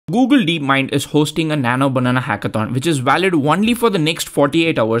Google DeepMind is hosting a Nano Banana hackathon, which is valid only for the next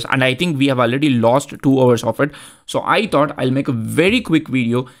 48 hours. And I think we have already lost 2 hours of it. So I thought I'll make a very quick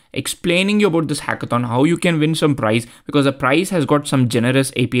video explaining you about this hackathon, how you can win some prize, because the prize has got some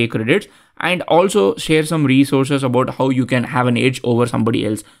generous API credits, and also share some resources about how you can have an edge over somebody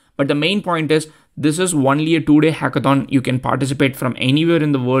else. But the main point is, this is only a 2-day hackathon. You can participate from anywhere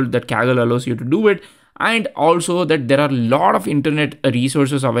in the world that Kaggle allows you to do it. And also that there are a lot of internet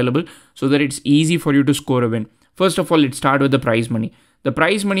resources available so that it's easy for you to score a win. First of all, let's start with the prize money. The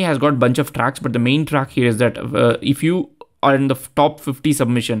prize money has got a bunch of tracks, but the main track here is that if you are in the top 50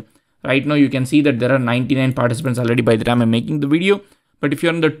 submission, right now you can see that there are 99 participants already by the time I'm making the video. But if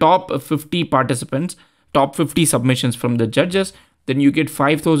you're in the top 50 participants, top 50 submissions from the judges, then you get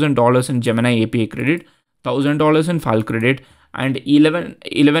 $5,000 in Gemini API credit, $1,000 in file credit, and 11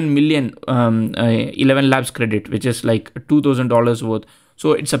 labs credit, which is like $2,000 worth.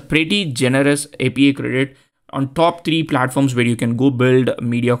 So it's a pretty generous API credit on top 3 platforms where you can go build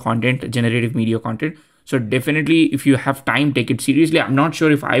media content, generative media content. So definitely, if you have time, take it seriously. I'm not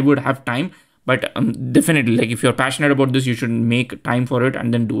sure if I would have time, but definitely, like, if you're passionate about this, you should make time for it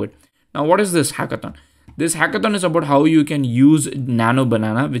and then do it. Now, what is this hackathon? This hackathon is about how you can use Nano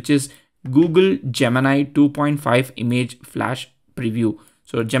Banana, which is Google Gemini 2.5 image flash preview.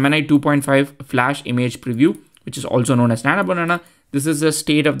 So Gemini 2.5 flash image preview, which is also known as Nano Banana. This is a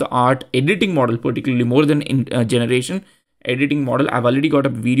state-of-the-art editing model, particularly more than generation editing model. I've already got a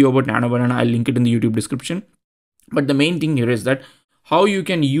video about Nano Banana. I'll link it in the YouTube description. But the main thing here is that how you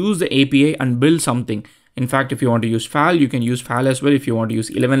can use the API and build something. In fact, if you want to use FAL, you can use FAL as well. If you want to use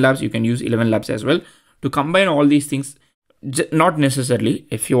 11 labs, you can use 11 labs as well. To combine all these things, not necessarily.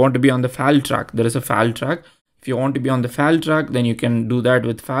 If you want to be on the FAL track, there is a FAL track. If you want to be on the FAL track, then you can do that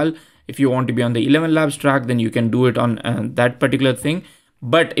with FAL. If you want to be on the 11 labs track, then you can do it on that particular thing.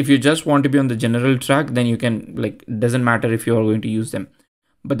 But if you just want to be on the general track, then you can, like, doesn't matter if you are going to use them.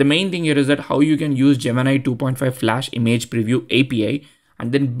 But the main thing here is that how you can use Gemini 2.5 flash image preview API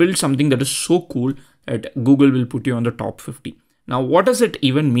and then build something that is so cool that Google will put you on the top 50. Now, what does it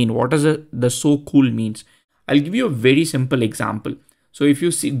even mean? What does the so cool means? I'll give you a very simple example. So if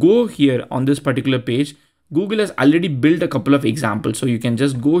you go here on this particular page, Google has already built a couple of examples. So you can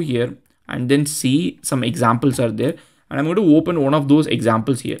just go here and then see some examples are there. And I'm going to open one of those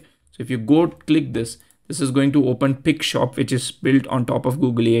examples here. So if you go click this, this is going to open PicShop, which is built on top of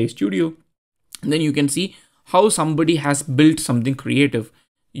Google AI Studio. And then you can see how somebody has built something creative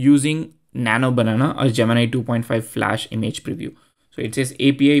using Nano Banana or Gemini 2.5 flash image preview. So it says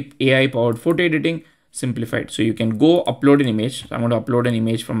API AI powered photo editing simplified. So you can go upload an image. So I'm going to upload an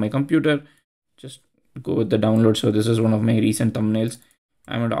image from my computer. Just go with the download. So this is one of my recent thumbnails.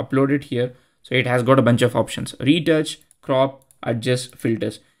 I'm going to upload it here. So it has got a bunch of options: retouch, crop, adjust,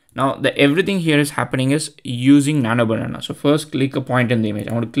 filters. Now everything here is happening is using Nano Banana. So first click a point in the image.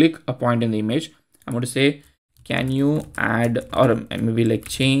 I want to click a point in the image. I'm going to say, can you add, or maybe like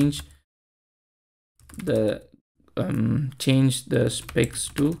change the specs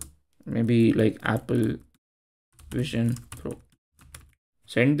to maybe like Apple Vision Pro.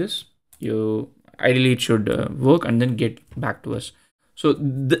 Send this. Ideally it should work, and then get back to us. So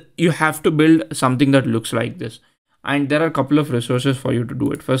you have to build something that looks like this, and there are a couple of resources for you to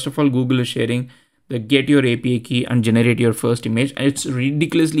do it. First of all, Google is sharing the get your API key and generate your first image, and it's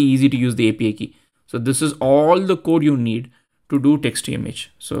ridiculously easy to use the API key. So this is all the code you need to do text to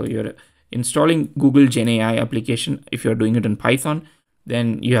image. So you're installing Google Gen AI application. If you're doing it in Python,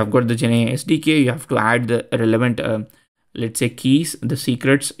 then you have got the Gen AI SDK. You have to add the relevant, let's say, keys, the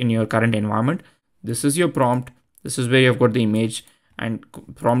secrets in your current environment. This is your prompt. This is where you've got the image, and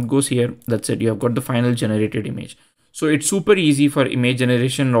prompt goes here. That's it. You have got the final generated image. So it's super easy for image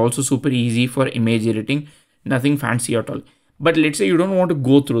generation and also super easy for image editing. Nothing fancy at all. But let's say you don't want to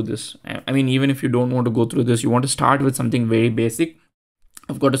go through this. I mean, even if you don't want to go through this, you want to start with something very basic.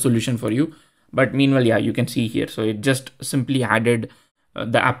 I've got a solution for you. But meanwhile, yeah, you can see here. So it just simply added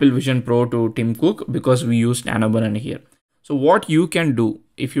the Apple Vision Pro to Tim Cook because we used Nano Banana here. So what you can do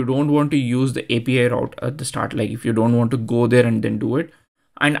if you don't want to use the API route at the start, like if you don't want to go there and then do it.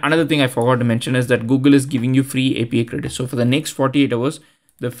 And another thing I forgot to mention is that Google is giving you free API credits. So for the next 48 hours,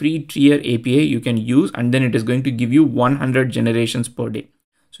 the free tier API you can use, and then it is going to give you 100 generations per day.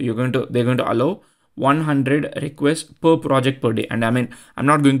 So they're going to allow 100 requests per project per day. And I mean, I'm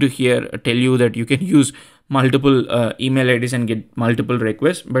not going to here tell you that you can use multiple email IDs and get multiple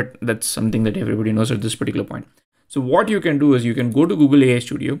requests, but that's something that everybody knows at this particular point. So what you can do is you can go to Google AI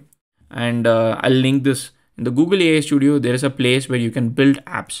Studio, and I'll link this. In the Google AI Studio, there is a place where you can build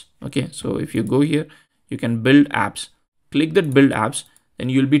apps. Okay, so if you go here, you can build apps. Click that build apps. then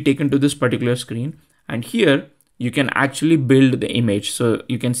you'll be taken to this particular screen, and here you can actually build the image. So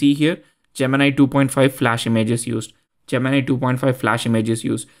you can see here Gemini 2.5 flash images used, Gemini 2.5 flash images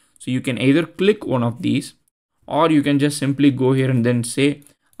used. So you can either click one of these, or you can just simply go here and then say,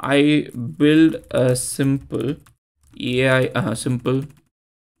 I build a simple AI, simple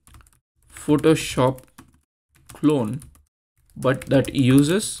Photoshop clone, but that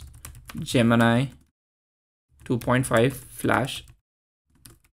uses Gemini 2.5 flash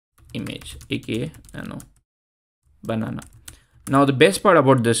image, aka nano banana. Now the best part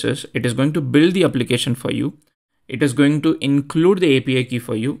about this is it is going to build the application for you. It is going to include the API key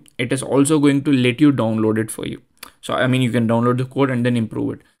for you. It is also going to let you download it for you. So I mean, you can download the code and then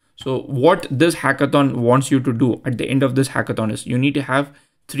improve it. So what this hackathon wants you to do at the end of this hackathon is you need to have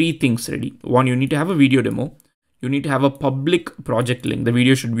three things ready. One, you need to have a video demo. You need to have a public project link. The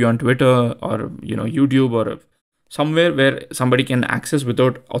video should be on Twitter or YouTube or somewhere where somebody can access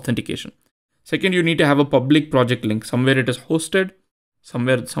without authentication. Second, you need to have a public project link. Somewhere it is hosted,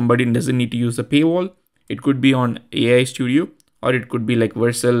 somewhere somebody doesn't need to use the paywall. It could be on AI Studio, or it could be like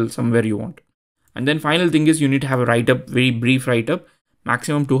Vercel, somewhere you want. And then final thing is you need to have a write-up, very brief write-up,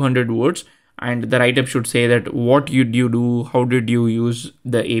 maximum 200 words. And the write-up should say that what did you do, how did you use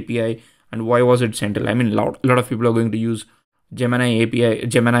the API, and why was it central. I mean, a lot of people are going to use Gemini API,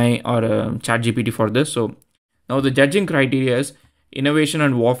 Gemini or ChatGPT for this. So now the judging criteria is innovation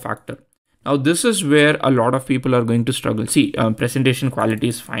and wow factor. Now this is where a lot of people are going to struggle. See, presentation quality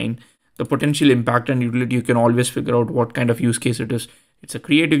is fine. The potential impact and utility, you can always figure out what kind of use case it is. It's a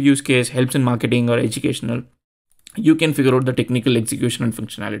creative use case, helps in marketing or educational. You can figure out the technical execution and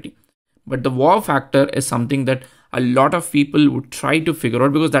functionality. But the wow factor is something that a lot of people would try to figure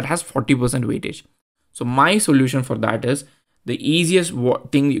out because that has 40% weightage. So my solution for that is the easiest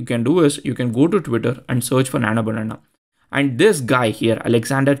thing you can do is you can go to Twitter and search for Nano Banana. And this guy here,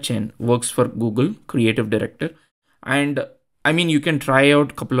 Alexander Chen, works for Google, creative director. And I mean, you can try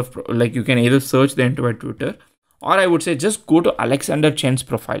out a couple of, you can either search the entire Twitter, or I would say just go to Alexander Chen's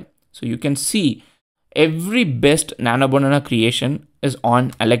profile. So you can see every best Nano Banana creation is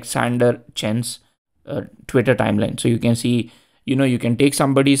on Alexander Chen's Twitter timeline. So you can see, you can take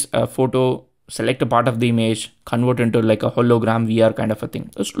somebody's photo, select a part of the image, convert into like a hologram VR kind of a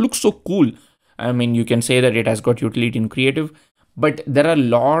thing. This looks so cool. I mean, you can say that it has got utility in creative, but there are a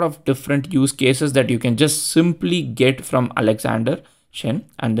lot of different use cases that you can just simply get from Alexander Chen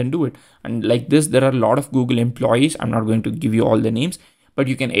and then do it. And like this, there are a lot of Google employees. I'm not going to give you all the names, but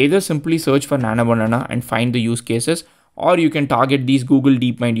you can either simply search for Nano Banana and find the use cases, or you can target these Google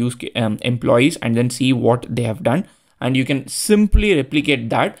DeepMind employees and then see what they have done. And you can simply replicate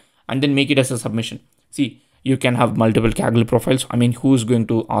that and then make it as a submission. See, you can have multiple Kaggle profiles. I mean, who's going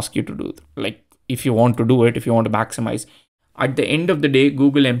to ask you to do it? Like, if you want to do it, if you want to maximize, at the end of the day,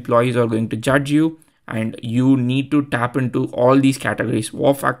 Google employees are going to judge you, and you need to tap into all these categories: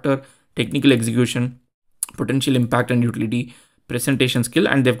 wow factor, technical execution, potential impact and utility, presentation skill.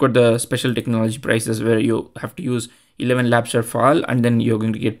 And they've got the special technology prizes where you have to use 11 labs or file, and then you're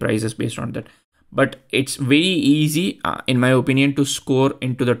going to get prizes based on that. But it's very easy, in my opinion, to score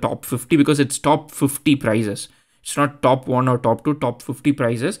into the top 50 because it's top 50 prizes. It's not top 1 or top 2, top 50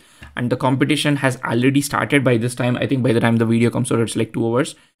 prizes. And the competition has already started by this time. I think by the time the video comes out, it's like 2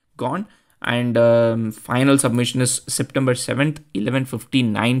 hours gone. And final submission is September 7th,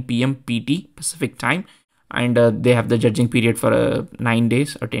 11:59 p.m. PT Pacific time. And they have the judging period for 9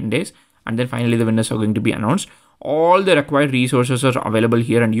 days or 10 days. And then finally the winners are going to be announced. All the required resources are available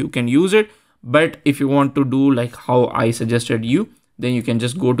here and you can use it. But if you want to do like how I suggested you, then you can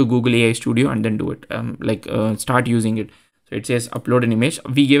just go to Google AI Studio and then do it. Start using it. So it says upload an image.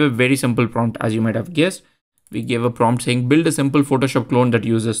 We gave a very simple prompt, as you might have guessed. We gave a prompt saying build a simple Photoshop clone that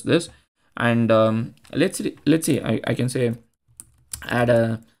uses this. And let's say I can say add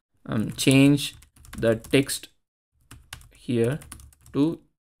a change the text here to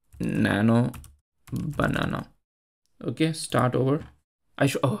Nano Banana. Okay, start over.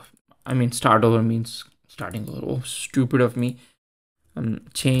 Start over means starting over. Oh, stupid of me.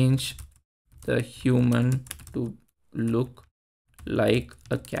 Change the human to look like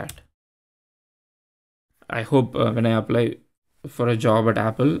a cat. I hope when I apply for a job at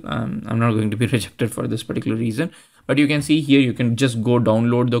Apple, I'm not going to be rejected for this particular reason. But you can see here, you can just go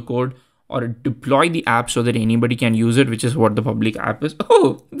download the code or deploy the app so that anybody can use it, which is what the public app is.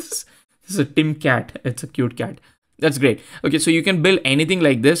 Oh, this is a Tim cat. It's a cute cat. That's great. Okay, so you can build anything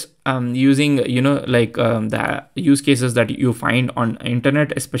like this using, the use cases that you find on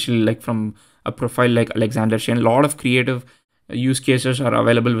internet, especially like from a profile like Alexander Chen. A lot of creative use cases are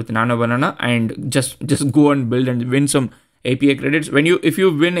available with Nano Banana, and just go and build and win some API credits. If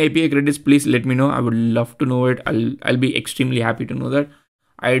you win API credits, please let me know. I would love to know it. I'll be extremely happy to know that.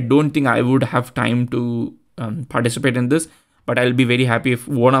 I don't think I would have time to participate in this, but I'll be very happy if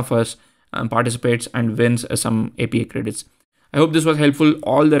one of us participates and wins some API credits. I hope this was helpful.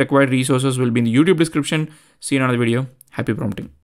 All the required resources will be in the YouTube description. See you in another video. Happy prompting.